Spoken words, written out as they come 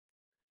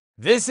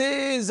This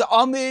is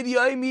Amud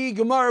Yomi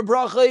Gemara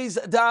Berachos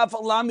Daf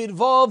Lamed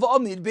Vav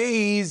Amud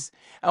Beis,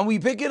 and we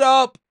pick it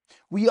up.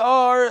 We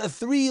are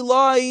 3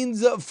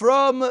 lines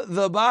from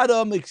the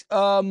bottom.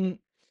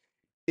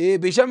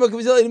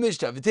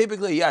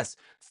 Typically, yes,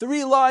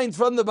 3 lines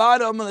from the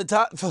bottom on the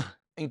top.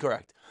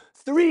 Incorrect.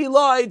 3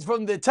 lines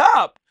from the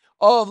top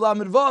of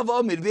Lamed Vav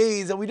Amud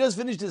Beis, and we just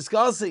finished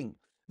discussing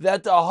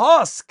that the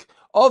husk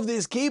of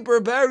this keeper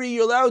berry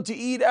you're allowed to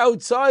eat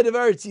outside of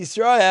Eretz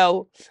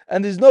Yisrael,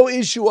 and there's no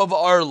issue of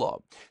arla.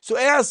 So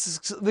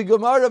asks the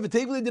Gemara of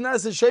Tevli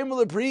Dinas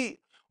Shemer Lepri,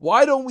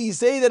 why don't we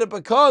say that it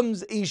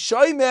becomes a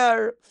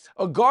shomer,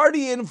 a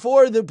guardian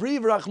for the pri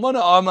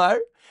Rachmana Amar?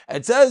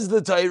 It says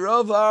the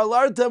Torah,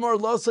 "V'alartem or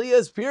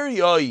lasayes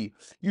piriyoi."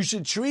 You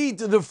should treat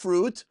the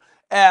fruit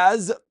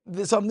as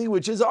something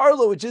which is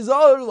arla,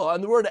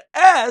 and the word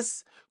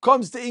es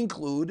comes to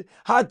include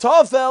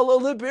hatafel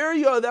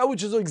liberia, that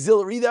which is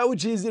auxiliary, that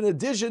which is in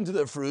addition to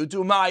the fruit.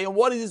 Umay, and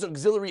what is this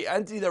auxiliary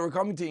entity that we're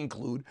coming to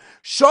include?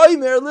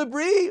 Shomer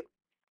libri.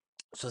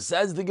 So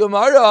says the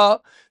Gemara.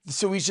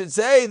 So we should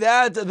say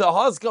that the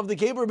husk of the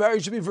caper berry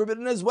should be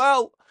forbidden as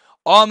well.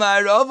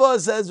 Amar Rava,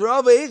 says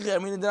Rava,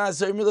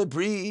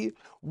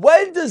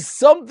 when does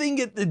something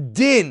get the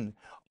din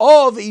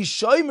of a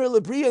shomer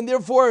lepri and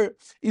therefore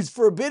is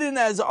forbidden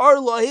as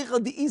arla?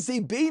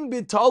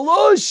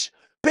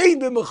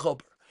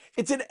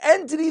 It's an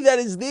entity that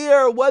is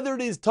there, whether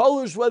it is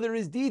talush, whether it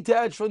is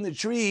detached from the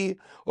tree,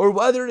 or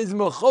whether it is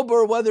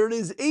mechuber, whether it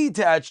is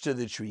attached to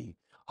the tree.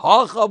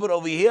 But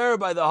over here,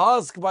 by the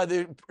husk, by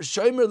the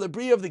shomer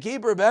lepri of the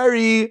caper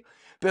berry,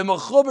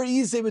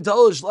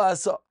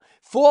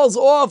 falls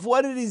off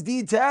when it is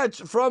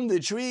detached from the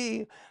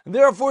tree. And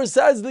therefore,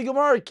 says the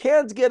Gemara,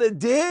 can't get a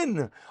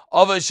din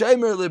of a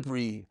shomer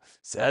lepri.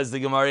 Says the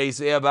Gemara,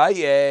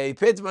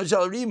 pitma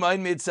shall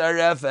remain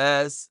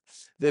mitzarefes.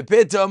 The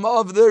pitum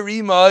of the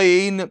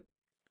remain,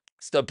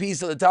 it's the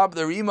piece at the top of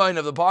the remain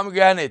of the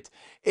pomegranate,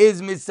 is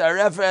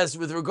mitzarefes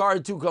with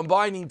regard to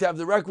combining to have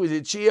the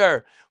requisite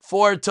shear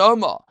for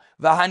tama.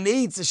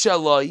 V'hanetz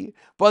shaloi,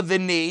 but the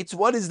nates,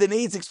 what is the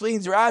nates?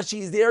 Explains Rashi,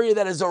 is the area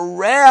that is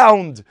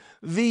around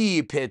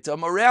the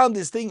pitum, around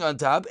this thing on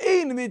top.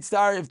 Ein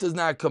mitzaref, does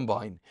not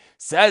combine.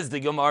 Says the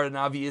Gemara,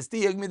 obvious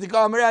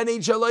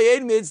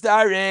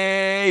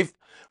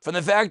from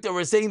the fact that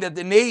we're saying that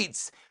the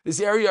nates, this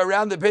area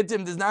around the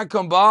pitum, does not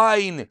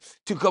combine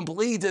to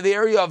complete the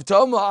area of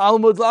tama.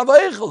 Almud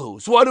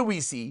lavaychelu. So what do we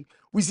see?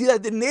 We see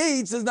that the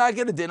nates does not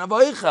get a din of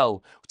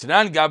eichel.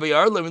 Tanan gabe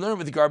arla, we learn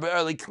with the gabe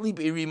arla klipe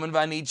riman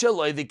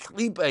vanichel, the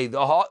klipe,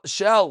 the hot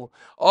shell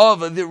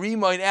of the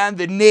riman and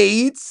the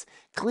nates,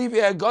 klipe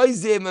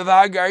agoizim of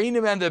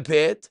hagarinim and the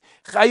pit,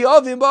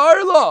 chayavim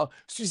ba'arla.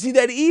 So you see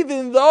that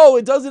even though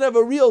it doesn't have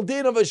a real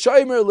din of a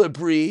shomer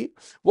lepri,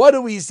 what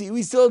do we see?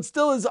 We still, it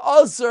still is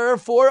usher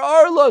for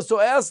arla. So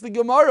ask the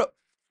Gemara.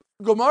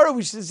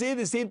 We should say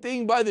the same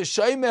thing by the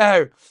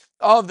shomer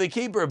of the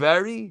keeper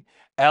berry.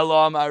 Says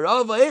Rava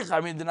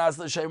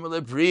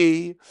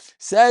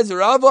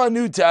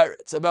Nutar.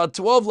 It's about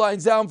 12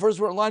 lines down. First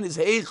word line is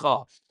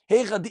Heicha.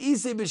 Heicha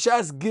d'ise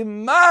b'shas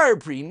gemar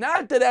pri.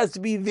 Not that it has to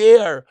be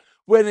there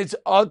when it's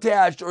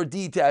attached or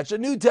detached. A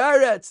new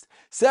teretz.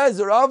 Says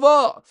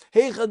Rava,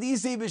 Heicha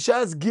d'ise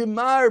b'shas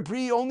gemar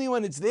pri. Only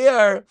when it's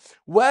there,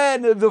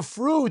 when the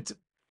fruit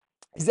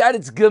is that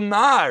it's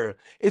gemar,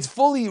 it's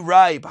fully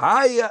ripe.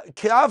 Haya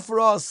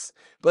kafros.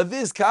 But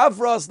this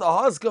kafros, the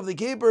husk of the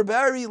caper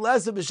berry,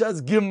 less of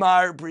b'shas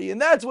gemar pri,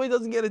 and that's why it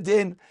doesn't get a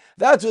din.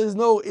 That's why there's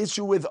no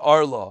issue with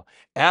arla.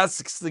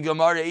 Asks the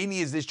Gemara, Eini,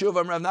 is this true of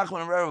Rav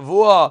Nachman and Rav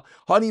Avua?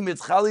 Hani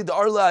mitzchali da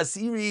arla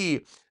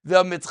asiri,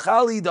 the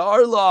mitzchali da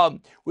arla,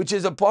 which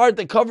is a part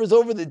that covers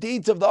over the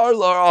dates of the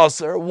arla are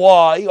aser.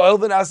 Why?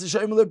 Oilvan asked the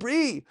shomer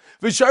lepri.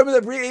 V'shomer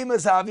lepri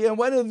emas havi, and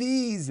when are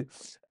these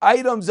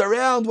items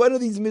around? When are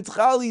these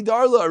mitzchali da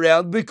arla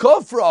around?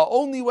 B'kofra,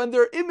 only when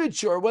they're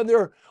immature, when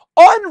they're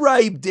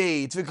unripe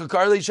dates. So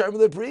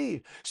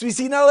we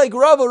see now, like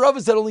Rava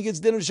said, only gets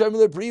din of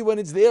shomer lepri when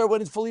it's there, when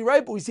it's fully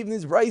ripe. But we see from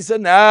this brisa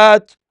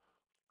not.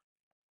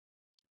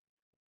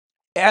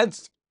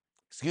 Answers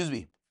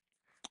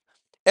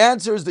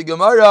the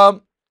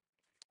Gemara.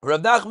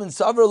 Rav Nachman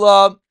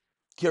Savarla,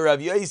 Rav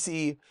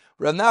Yosi.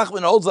 Rav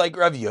Nachman holds like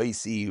Rav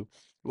Yosi.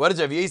 What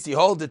does Rav Yosi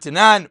hold? The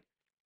Tanan.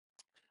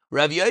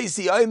 Rav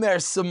Yosi Omer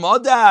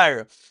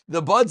Samadar,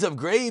 the buds of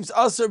grapes,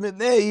 Aser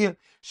Mitnei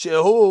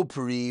Shehu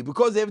Pri,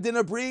 because they have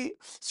dinner pri.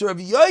 So Rav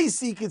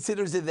Yosi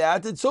considers it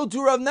that, and so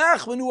too Rav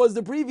Nachman, who was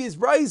the previous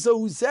brisa,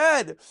 who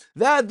said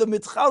that the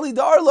mitzchali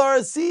darla are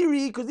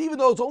asiri, because even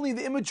though it's only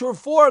the immature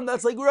form,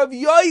 that's like Rav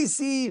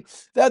Yosi,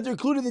 that they're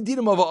included in the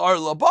dinam of a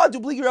arla. But to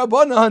pligi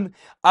Rabbanan,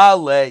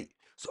 ale.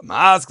 So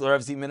Mask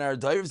Rav Siman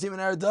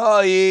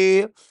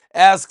Ardai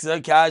asks a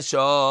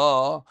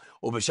kasha.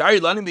 Do the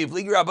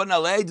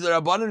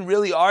Rabbanan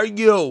really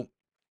argue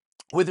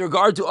with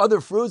regard to other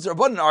fruits? The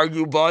Rabbanan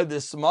argue by the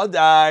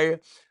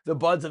smadar, the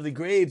buds of the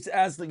grapes.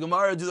 Ask the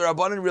Gemara, do the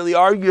Rabbanan really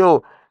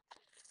argue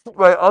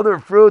by other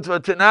fruits?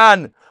 But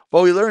Tanan,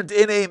 but we learned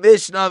in a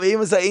Mishnah,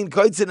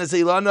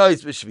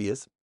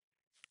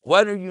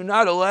 when are you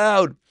not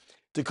allowed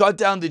to cut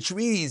down the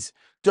trees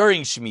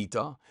during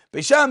Shemitah.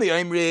 Beishami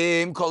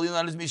Imrim Kol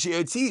Ilan is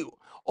Mishayotziu.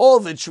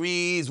 All the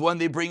trees when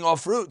they bring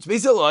off fruits.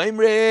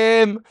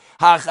 Imrim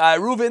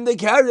Hacharuvin the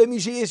Karim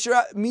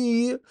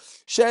Mishayishar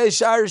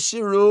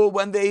Shiru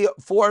when they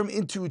form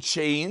into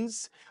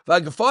chains.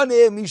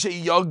 Vagfane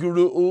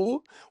Mishayaguru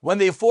when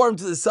they form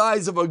to the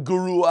size of a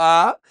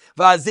gurua.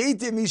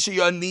 Vazete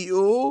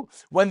Mishayaniu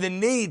when the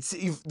nates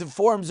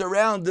forms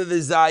around the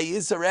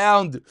zayis,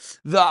 around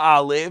the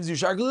olives.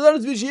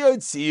 Yusharkulan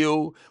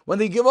Mishayotziu when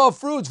they give off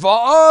fruits.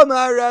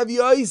 Va'amar Rav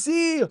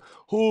Yosi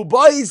who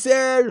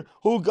baiser,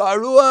 who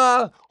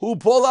garua, who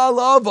pola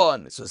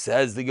lavan. So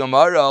says the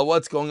Gemara,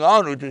 what's going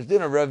on with this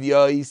dinner of Rav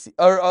Yosi,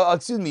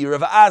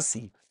 Rav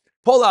Asi.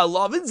 Pola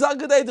lavan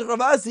zakadai to Rav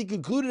Asi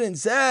concluded and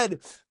said,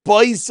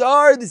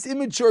 baisar, this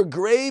immature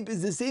grape,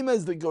 is the same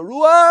as the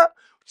garua,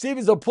 same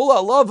as a pola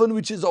lavan,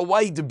 which is a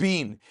white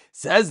bean.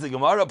 Says the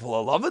Gemara,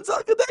 pola lavan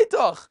zakadai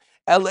toch.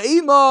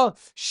 Eleima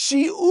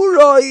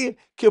shiuroi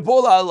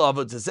kepola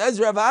alavan. It says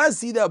Rav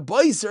Asi that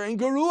baiser and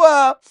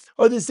garua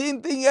are the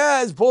same thing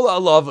as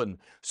pola alavan.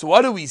 So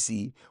what do we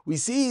see? We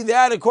see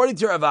that according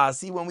to Rav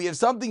Asi, when we have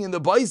something in the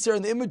baiser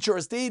in the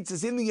immature state, it's the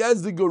same thing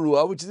as the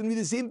garua, which is going to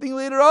be the same thing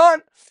later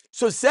on.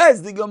 So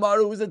says the Gemara,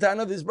 who is the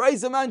Tana of this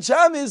brayso, man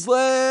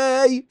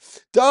shamislei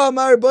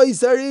damar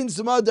baiserin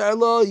sumadar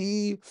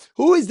lohi.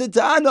 Who is the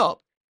Tana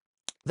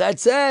that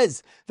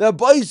says that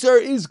baiser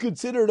is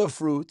considered a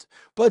fruit,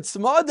 but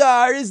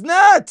smadar is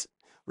not?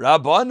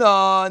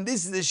 Rabbanan,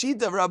 this is the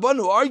sheet of Rabbanan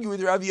who argue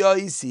with Rav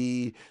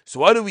Yosi. So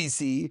what do we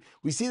see?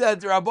 We see that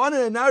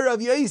Rabbanan and now Rav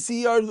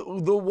Yosi are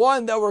the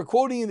one that we're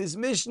quoting in this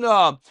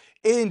Mishnah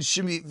in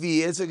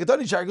Shemitah.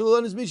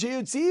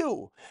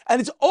 And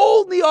it's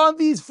only on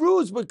these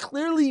fruits, but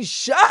clearly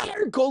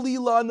Shar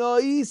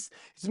Kolilanois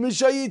is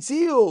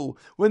Mishayitziu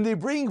when they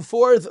bring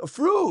forth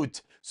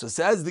fruit. So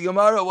says the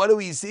Gemara, what do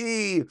we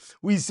see?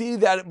 We see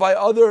that by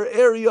other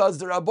areas,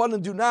 the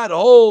Rabbanan do not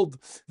hold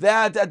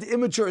that at the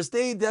immature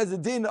state there's a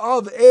din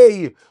of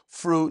a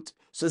fruit.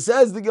 So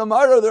says the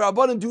Gemara, the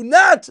Rabbanan do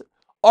not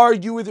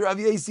argue with Rav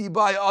Yosi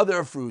by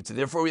other fruits. And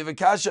therefore we have a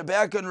kasha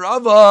back on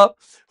Rava,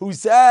 who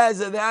says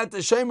that the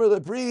Shemer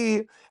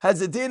Lepri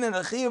has a din and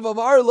a chiv of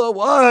Arla.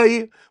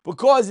 Why?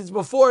 Because it's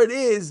before it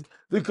is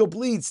the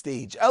complete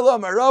stage.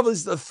 Elam Rava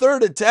is the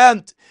third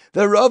attempt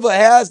that Rava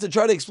has to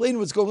try to explain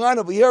what's going on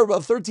over here,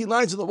 about 13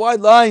 lines of the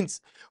wide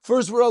lines.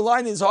 First word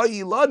line is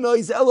Ha'ilana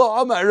is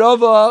Ela Amar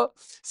Rava.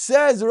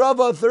 Says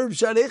Rava, third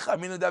Sharech,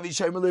 Amina Davi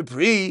Shemer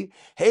Lepri,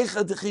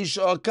 Hecha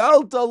Techisha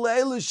Kalta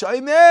Leila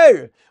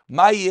Shemer.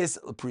 Mayis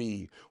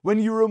Pri. When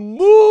you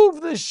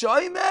remove the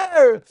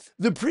Shomer,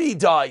 the Pri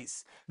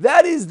dies.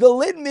 That is the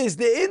litmus,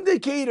 the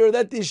indicator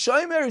that the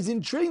Shomer is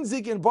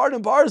intrinsic and part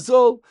and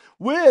parcel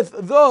with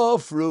the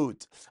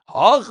fruit.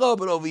 Hacha,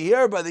 but over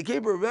here by the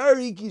Keper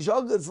Veri,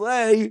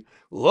 Kishalkatzlei,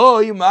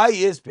 Loi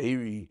Mayis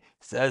Peri.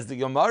 Says the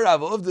Gemara,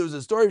 there was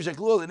a story of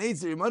Sheklul, the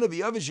Nates, the Rimana,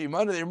 V'yavish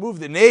Rimana, they removed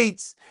the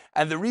Nates,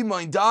 and the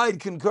Rimoin died,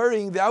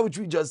 concurring that which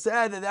we just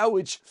said, and that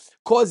which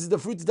causes the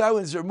fruit to die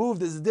when it's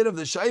removed is the din of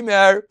the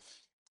Shomer.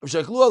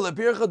 They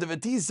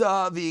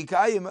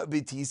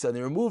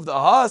removed the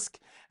husk,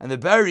 and the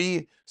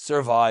berry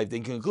survived.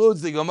 And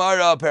concludes the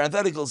Gemara,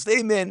 parenthetical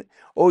statement,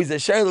 always a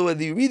shayla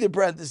whether you read the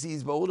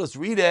parentheses, but we'll just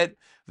read it.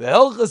 The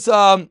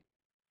Hilchasam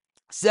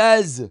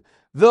says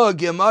the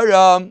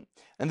Gemara,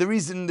 and the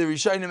reason the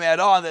Rishonim add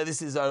on that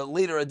this is a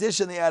later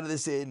addition, they added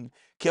this in,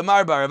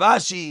 Kemar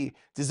Baravashi,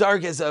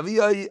 Tizark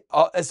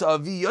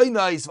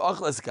Esaviyoinais,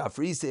 Vachlas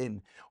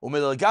Kafrisin,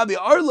 Umilagabi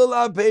Arla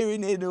La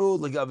Perininu,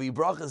 Lagabi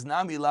Brachas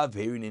Nami La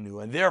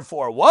Perininu. And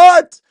therefore,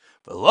 what?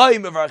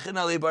 V'loim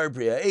Evarchina Le Bar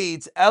Priya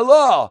 8,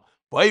 Ella,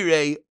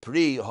 Baire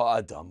Pri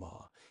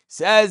Ha'adama.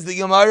 Says the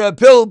Gemara,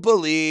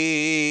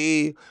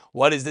 Pilpali.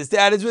 What is the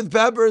status with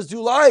peppers? 2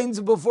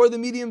 lines before the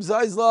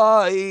medium-sized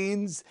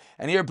lines.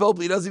 And here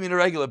Pilpali doesn't mean a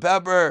regular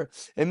pepper.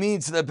 It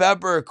means the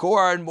pepper,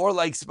 corn, more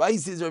like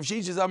spices. Rav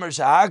Shishis Amar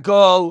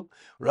Shahakol.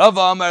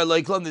 Rava Amar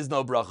Laiklam, there's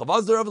no bracha.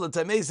 Vazda Rava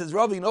Latameh says,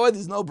 Rava, you know why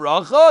there's no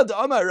bracha? The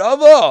Amar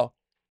Rava.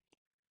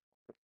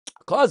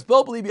 Cause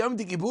Pilpali B'yam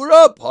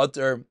Tikipura,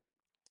 Potter.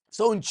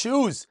 Someone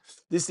choose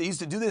this, they used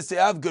to do this to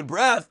have good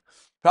breath.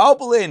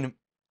 Palpalin.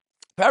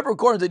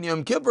 Peppercorns in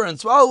Yom Kippur and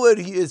swallow it,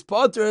 he is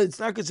potter. It's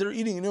not considered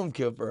eating in Yom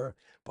Kippur.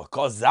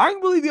 Because Zang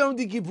believe Yom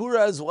Kippur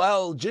as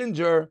well,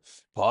 ginger,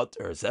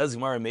 potter. Says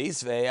Gemara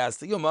Meisvei, ask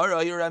the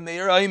Gemara, you're a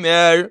Meir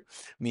Aimer.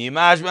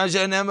 Mimash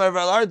Mashanemar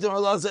Valartim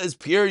Allah is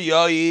pure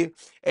Yoi.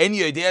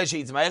 Any idea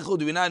she's Michael?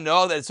 Do we not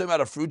know that it's talking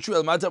about a fruit tree?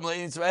 What does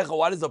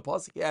the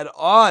pasuk add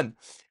on?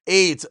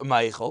 8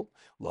 Michael.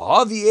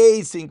 Lahavi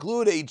Ace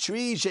include a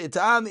tree,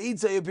 Shetam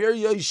Itza Yapir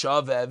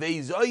Yoshava.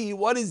 Veizoi,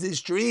 what is this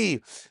tree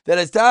that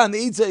has Tam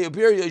Itza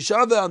Yapir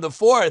Yoshava on the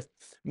 4th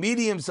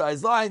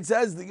medium-sized line?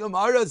 Says the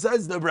Gemara,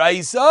 says the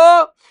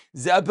Braisa,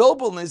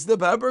 Zapilpulnis, the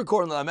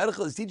peppercorn, La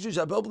Merchel is teaching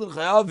Zapilpulin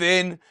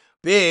Chayavin,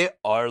 Be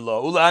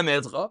Arlo Ula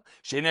Medcha,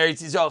 Shein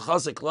Eretz Yisrael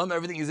Chasek Klum,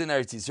 everything is in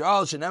Eretz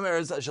Yisrael, Shenem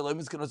Eretz Shalom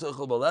Miskanoso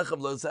Chol Balechem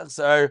Lo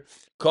Sechser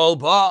Kol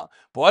Ba.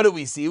 But what do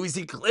we see? We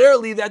see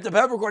clearly that the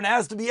peppercorn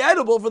has to be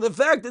edible for the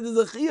fact that there's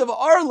a Chi of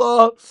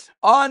Arla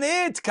on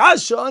it,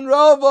 Kasha and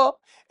Rava.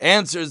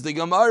 Answers the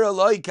Gemara,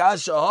 Loi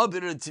Kasha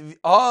Habir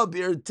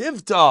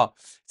Tivta.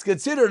 It's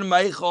considered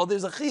Meichel.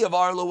 There's a Chi of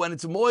Arla when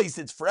it's moist,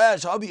 it's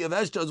fresh. Habi of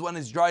Eshta is when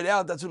it's dried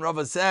out. That's when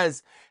Rava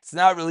says it's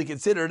not really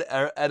considered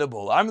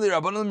edible. Amli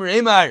Rabbanon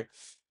Mereimar.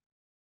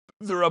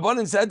 The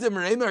Rabbanon said to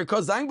Mereimar,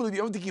 because I believe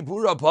you have to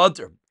Kippur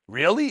Potter.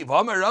 Really?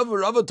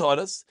 Rava taught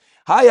us.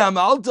 Hi,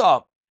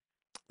 Amalta.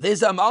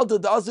 This Amalta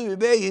Dasu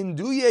Ibe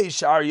Hinduye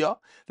Sharia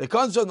that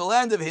comes from the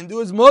land of Hindu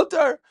is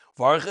mutar.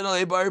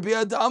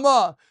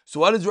 So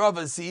what does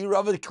Rava see?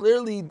 Rava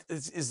clearly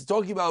is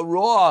talking about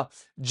raw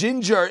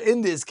ginger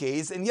in this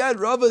case, and yet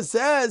Rava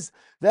says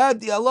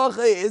that the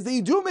halacha is that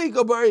you do make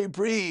a bari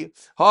pri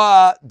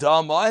ha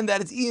dama, and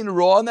that it's eaten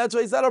raw, and that's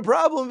why it's not a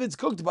problem if it's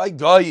cooked by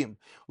goyim.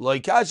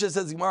 Like Kasha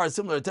says, Gemara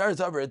similar to Teretz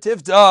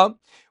Tifta,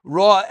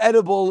 raw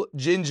edible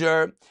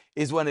ginger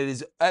is when it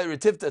is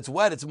retifta, it's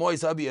wet, it's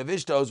moist. Habi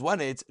avishta is when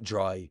it's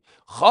dry.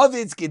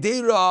 Chavitz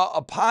gedera,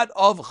 a pot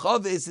of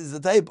chavis is the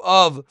type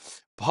of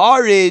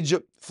porridge,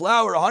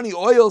 flour, honey,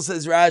 oil,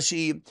 says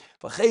Rashi.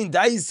 V'chein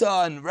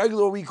daisa, and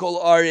regular we call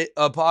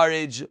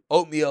porridge,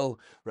 oatmeal.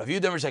 Rav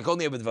Yudam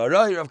Rishakoni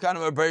Abedvarai, Rav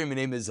Kanam Abari, my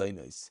name is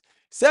Zainais.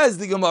 Says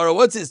the Gemara,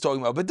 what's this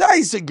talking about? But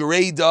daisa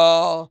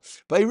greda,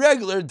 by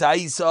regular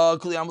daisa,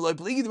 kuli amaloi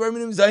pligi, the my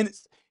name is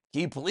Zainais.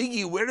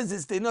 Where does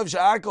this din of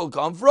sha'akol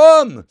come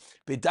from?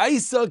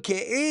 B'daisa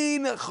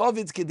ke'ein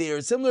chavitz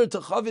kedera, similar to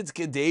chavitz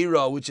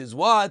kedera, which is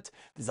what?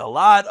 There's a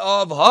lot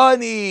of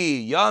honey.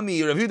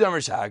 Yummy. Rav Yudam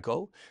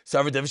sha'akol.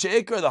 Savar dev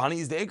she'ikr, the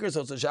honey is the ikr,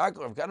 so it's a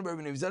sha'akol. Rav Kanam Rav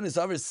Nivzan is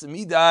savar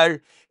semidar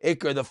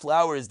ikr, the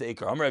flour is the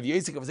ikr. Amar Rav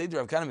Yisik of Seder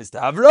Rav Kanam is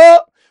tavra.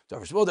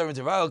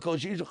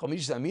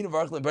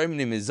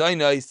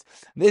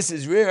 This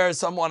is rare.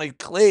 Some want to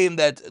claim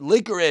that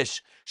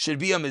licorice should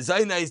be a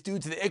mezainis due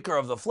to the ikr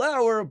of the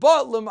flour,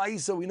 but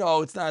lemaisa we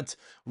know it's not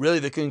really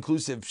the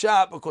conclusive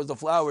shot because the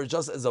flour is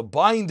just as a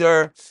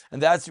binder,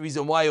 and that's the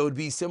reason why it would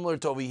be similar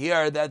to over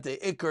here that the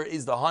ikr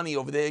is the honey,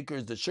 over the ikr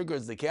is the sugar,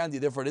 is the candy,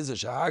 therefore it is a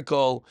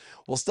shahakol.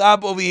 We'll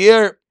stop over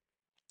here.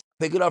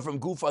 Pick it up from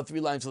Gufa, 3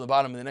 lines from the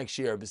bottom of the next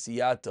year.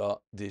 B'siyata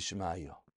dishmaya.